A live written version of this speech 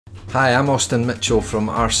Hi, I'm Austin Mitchell from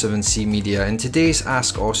R7C Media. In today's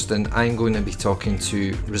Ask Austin, I'm going to be talking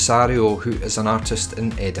to Rosario, who is an artist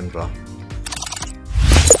in Edinburgh.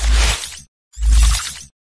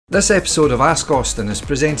 This episode of Ask Austin is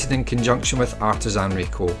presented in conjunction with Artisanry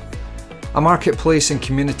Co, a marketplace and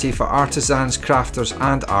community for artisans, crafters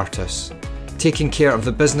and artists, taking care of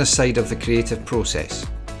the business side of the creative process.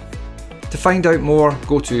 To find out more,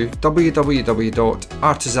 go to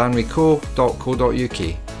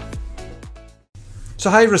www.artisanryco.co.uk. So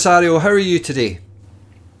hi Rosario, how are you today?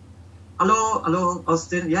 Hello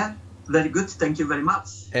Austin, yeah, very good, thank you very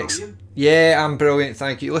much. How are you? Yeah, I'm brilliant,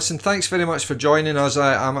 thank you. Listen, thanks very much for joining us.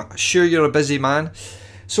 I'm sure you're a busy man.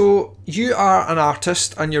 So you are an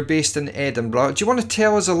artist and you're based in Edinburgh. Do you want to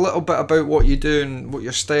tell us a little bit about what you do and what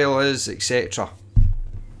your style is, etc.?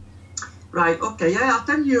 Right, okay, yeah, I'll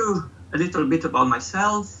tell you a little bit about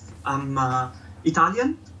myself. I'm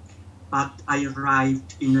Italian, but I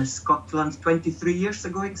arrived in Scotland 23 years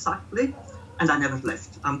ago exactly, and I never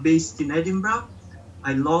left. I'm based in Edinburgh.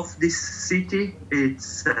 I love this city.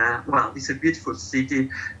 It's it's a beautiful city,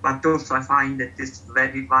 but also I find that it's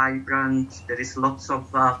very vibrant. There is lots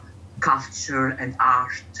of culture and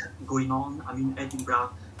art going on. I mean, Edinburgh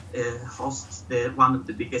hosts one of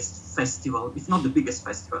the biggest festival, if not the biggest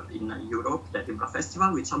festival in Europe, the Edinburgh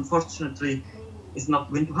Festival, which unfortunately is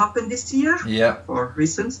not going to happen this year for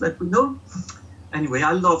reasons that we know. Anyway,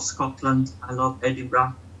 I love Scotland, I love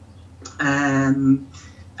Edinburgh, and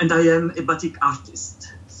I am a batik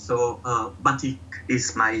artist. So batik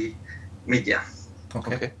is my media.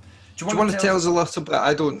 Okay. Do you want to tell us a little bit?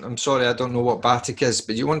 I'm sorry, I don't know what batik is,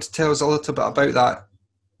 but do you want to tell us a little bit about that?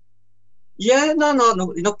 Yeah,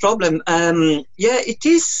 no problem. It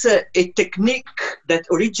is a technique that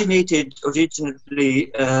originated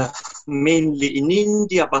originally mainly in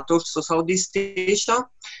India, but also Southeast Asia.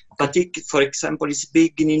 Batik, for example, is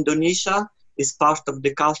big in Indonesia, is part of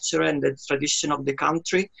the culture and the tradition of the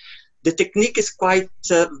country. The technique is quite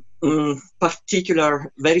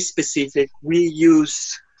particular, very specific. We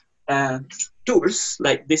use tools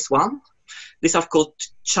like this one. These are called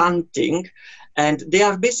chanting. And they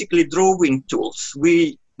are basically drawing tools.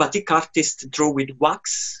 We batik artists draw with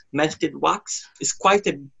wax, melted wax. It's quite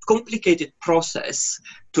a complicated process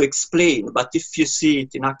to explain, but if you see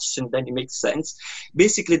it in action, then it makes sense.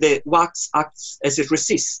 Basically, the wax acts as a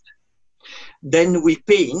resist. Then we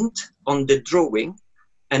paint on the drawing,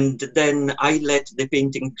 and then I let the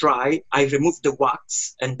painting dry. I remove the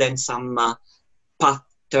wax, and then some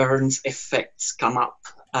patterns, effects come up.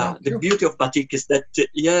 The beauty of batik is that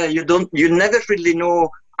you never really know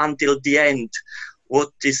until the end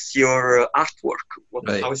what is your artwork,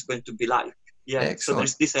 how it's going to be like. Yeah, excellent. So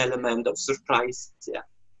there's this element of surprise. Yeah,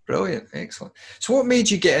 brilliant, excellent. So what made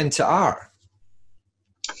you get into art?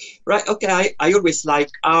 Right, okay, I always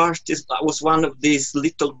liked art. I was one of these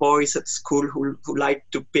little boys at school who liked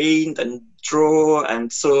to paint and draw, and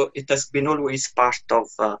so it has been always part of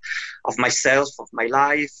myself, of my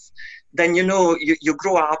life. Then, you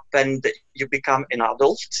grow up and you become an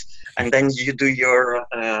adult, and then you do your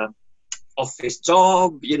office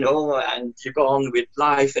job, and you go on with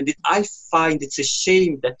life. And I find it's a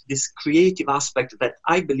shame that this creative aspect that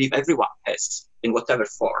I believe everyone has in whatever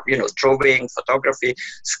form, drawing, photography,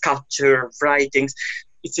 sculpture, writings,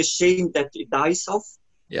 it's a shame that it dies off.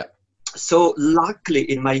 Yeah. So luckily,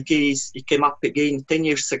 in my case, it came up again 10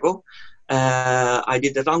 years ago. I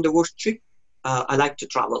did a round the world trip. I like to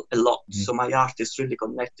travel a lot, so my art is really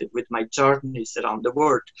connected with my journeys around the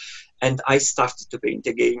world. And I started to paint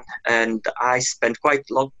again, and I spent quite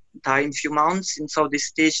a long time, few months in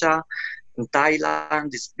Southeast Asia, in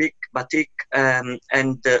Thailand, this big batik, and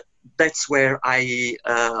that's where I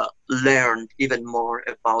learned even more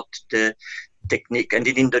about the technique. And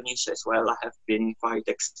in Indonesia as well, I have been quite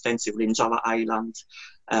extensively in Java Island.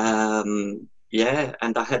 And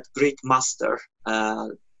I had great master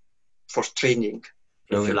for training,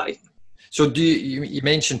 if you like. So you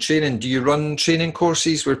mentioned training. Do you run training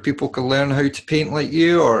courses where people can learn how to paint like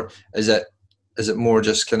you, or is it more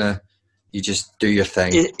just kind of you just do your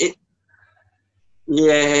thing?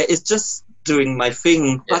 It's just doing my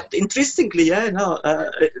thing. Yeah. But interestingly,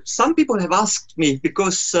 some people have asked me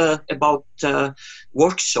because about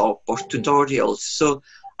workshop or tutorials. So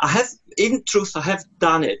in truth, I have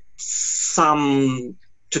done it some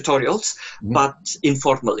tutorials, but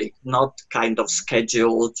informally, not kind of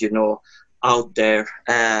scheduled, out there.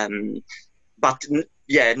 But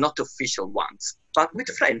not official ones, but with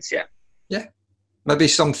friends, Yeah, maybe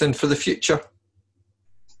something for the future.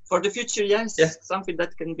 For the future, yes. Yeah. Something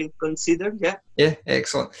that can be considered, Yeah,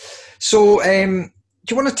 excellent. So, do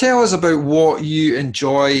you want to tell us about what you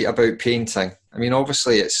enjoy about painting? I mean,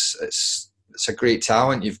 obviously it's a great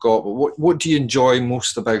talent you've got, but what do you enjoy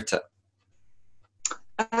most about it?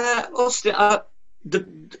 Also,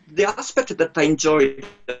 the aspect that I enjoy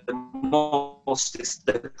the most is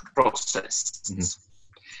the process. Mm-hmm.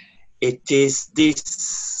 It is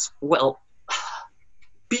this, well,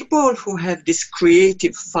 people who have this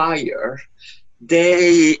creative fire,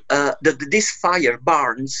 this fire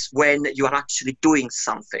burns when you are actually doing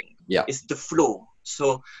something. Yeah. It's the flow.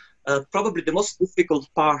 So probably the most difficult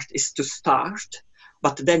part is to start,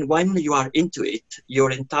 but then when you are into it,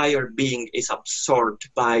 your entire being is absorbed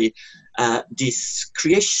by this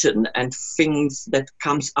creation and things that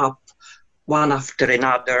comes up one after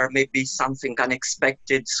another, maybe something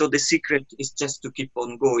unexpected. So the secret is just to keep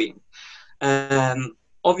on going.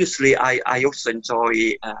 Obviously, I also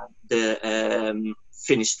enjoy the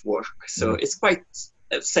finished work. So it's quite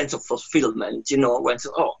a sense of fulfillment, when,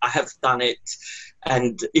 I have done it.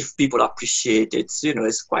 And if people appreciate it,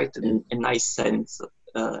 it's quite a nice sense,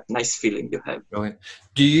 nice feeling you have. Brilliant.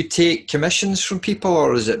 Do you take commissions from people,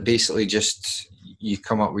 or is it basically just you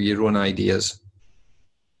come up with your own ideas?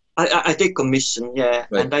 I take commission, yeah,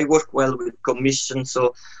 right. And I work well with commission.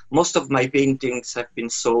 So most of my paintings have been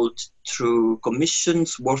sold through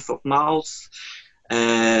commissions, word of mouth,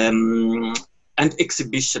 and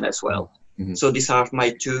exhibition as well. Mm-hmm. So these are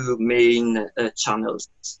my two main channels.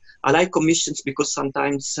 I like commissions because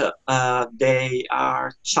sometimes they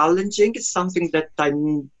are challenging. It's something that I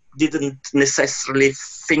didn't necessarily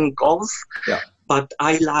think of. Yeah. But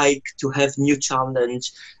I like to have new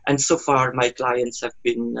challenge, and so far my clients have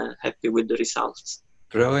been happy with the results.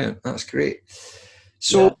 Brilliant, that's great.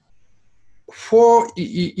 So, what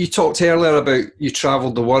you talked earlier about, you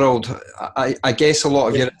travelled the world. I guess a lot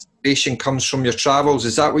of your inspiration comes from your travels.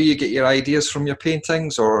 Is that where you get your ideas from, your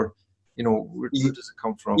paintings, or where does it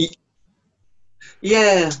come from?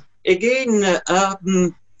 Yeah, again,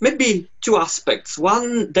 maybe two aspects.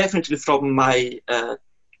 One, definitely from my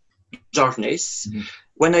journeys. Mm-hmm.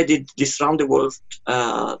 When I did this round the world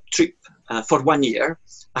trip for 1 year,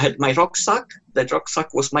 I had my rucksack. That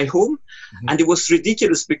rucksack was my home. Mm-hmm. And it was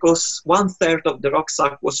ridiculous because 1/3 of the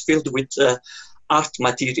rucksack was filled with art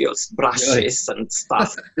materials, brushes and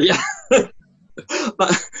stuff. Yeah.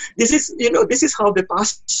 But this is how the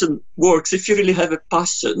passion works. If you really have a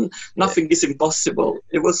passion, nothing is impossible.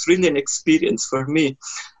 It was really an experience for me.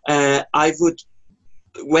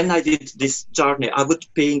 When I did this journey, I would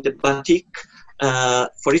paint the batik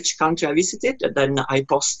for each country I visited, and then I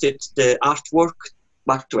posted the artwork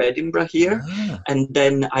back to Edinburgh here, and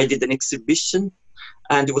then I did an exhibition,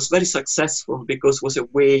 and it was very successful because it was a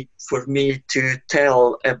way for me to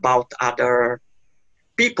tell about other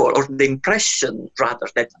people, or the impression rather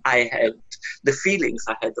that I had, the feelings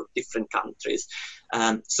I had of different countries.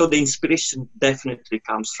 So the inspiration definitely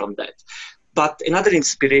comes from that. But another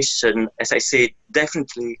inspiration, as I say,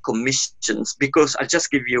 definitely commissions, because I'll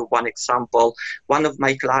just give you one example. One of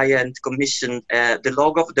my clients commissioned the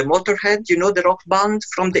logo of the Motorhead, the rock band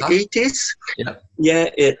from the 80s. Yeah. Yeah,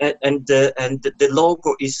 and the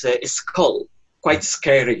logo is a skull, quite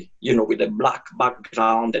scary, with a black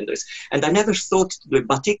background. And I never thought to do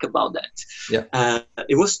batik about that. Yeah.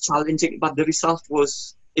 It was challenging, but the result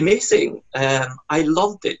was amazing. I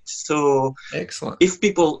loved it. So excellent. If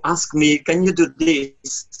people ask me, can you do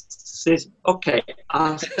this? Says, okay,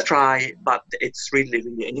 I'll try, but it's really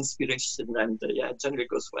an inspiration, and it generally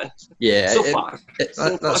goes well. Yeah, so far.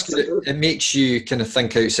 That's good. It makes you kind of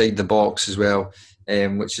think outside the box as well,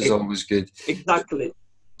 which is always good. Exactly.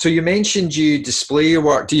 So you mentioned you display your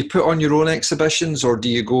work. Do you put on your own exhibitions, or do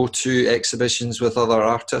you go to exhibitions with other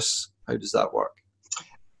artists? How does that work?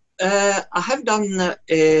 I have done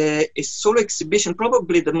a solo exhibition.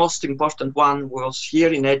 Probably the most important one was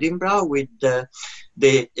here in Edinburgh with the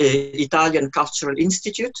Italian Cultural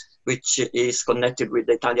Institute, which is connected with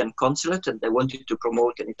the Italian consulate, and they wanted to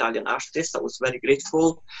promote an Italian artist. I was very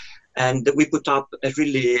grateful. And we put up a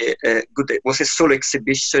really good, it was a solo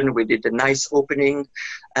exhibition. We did a nice opening.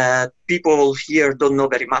 People here don't know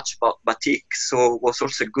very much about batik, so it was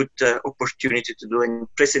also a good opportunity to do a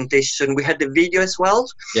presentation. We had the video as well,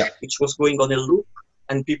 which was going on a loop,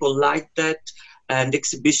 and people liked that. And the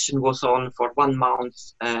exhibition was on for 1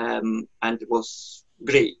 month, and it was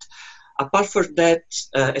great. Apart from that,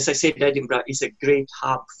 as I said, Edinburgh is a great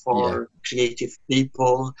hub for creative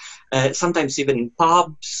people, sometimes even in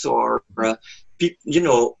pubs or,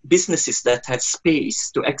 businesses that have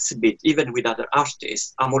space to exhibit, even with other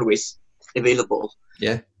artists. I'm always available.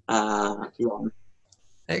 Yeah.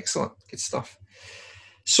 Excellent. Good stuff.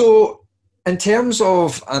 So in terms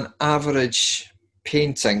of an average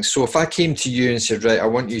painting, so if I came to you and said, right, I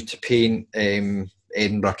want you to paint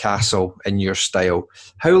Edinburgh Castle in your style.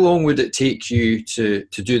 How long would it take you to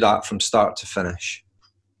do that from start to finish?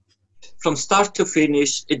 From start to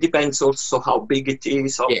finish, it depends also how big it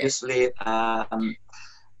is, obviously. Yeah.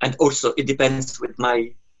 And also it depends with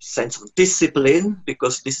my sense of discipline,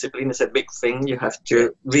 because discipline is a big thing. You have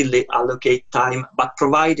to really allocate time, but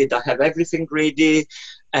provided I have everything ready,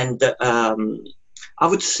 and I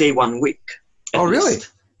would say 1 week. Oh, really?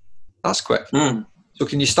 That's quick. Mm. So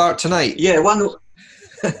can you start tonight? Yeah,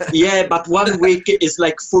 yeah, but 1 week is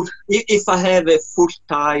like full. If I have a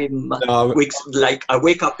full-time weeks, like I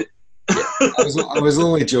wake up. I was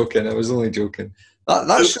only joking. I was only joking.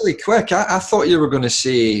 That's really quick. I thought you were going to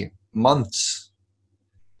say months.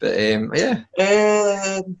 But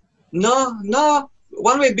yeah. No,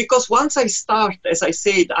 1 week, because once I start, as I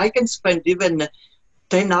said, I can spend even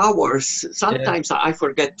 10 hours. Sometimes I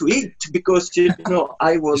forget to eat because,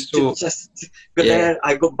 I was just go there,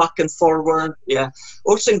 I go back and forward. Yeah.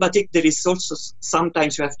 Also in batik, there is also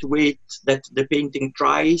sometimes you have to wait that the painting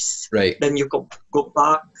dries. Right. Then you go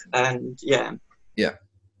back and yeah. Yeah.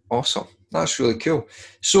 Awesome. That's really cool.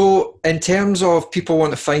 So in terms of people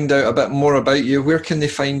want to find out a bit more about you, where can they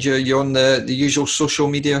find you? You're on the usual social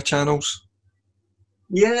media channels?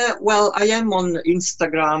 Yeah, well, I am on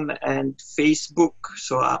Instagram and Facebook.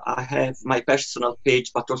 So I have my personal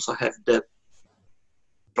page, but also have the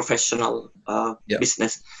professional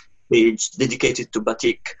business page dedicated to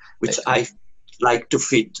batik, which I like to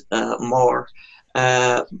feed more.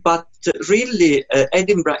 But really,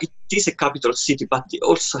 Edinburgh, it is a capital city, but it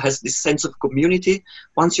also has this sense of community.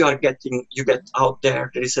 Once you get out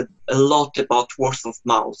there, there is a lot about word of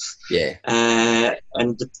mouth. Yeah.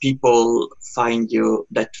 And the people find you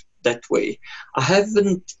that way. I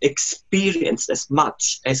haven't experienced as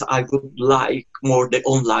much as I would like more the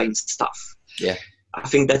online stuff. Yeah. I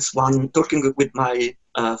think that's one, talking with my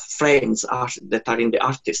friends that are in the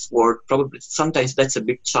artist world, probably sometimes that's a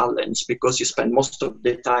big challenge, because you spend most of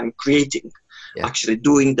the time creating, actually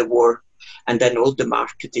doing the work, and then all the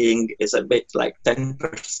marketing is a bit like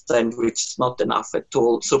 10%, which is not enough at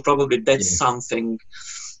all. So probably that's something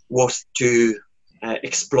worth to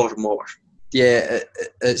explore more. Yeah,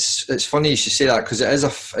 it's funny you should say that, because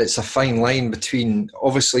it's a fine line between,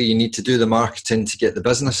 obviously you need to do the marketing to get the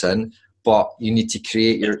business in, but you need to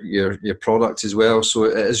create your product as well. So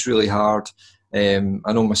it is really hard. I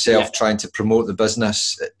know myself trying to promote the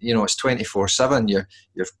business, it's 24/7.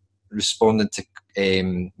 You're responding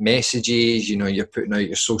to messages, you're putting out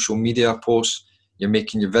your social media posts, you're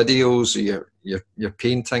making your videos, or you're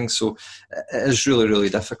painting. So it is really, really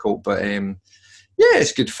difficult. But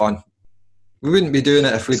it's good fun. We wouldn't be doing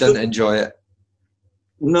it if we didn't enjoy it.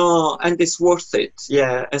 No, and it's worth it.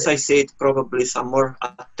 Yeah, as I said, probably some more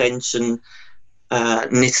attention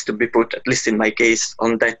needs to be put, at least in my case,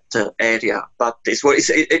 on that area. But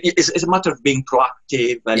it's a matter of being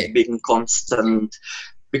proactive and being constant,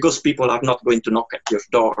 because people are not going to knock at your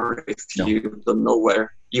door if you don't know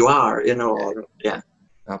where you are,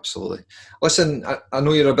 Absolutely. Listen, I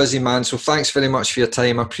know you're a busy man, so thanks very much for your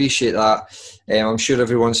time. I appreciate that. I'm sure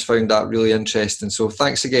everyone's found that really interesting. So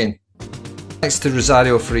thanks again. Thanks to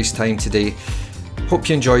Rosario for his time today. Hope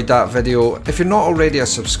you enjoyed that video. If you're not already a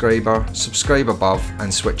subscriber, subscribe above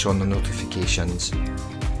and switch on the notifications.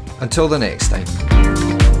 Until the next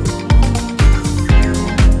time.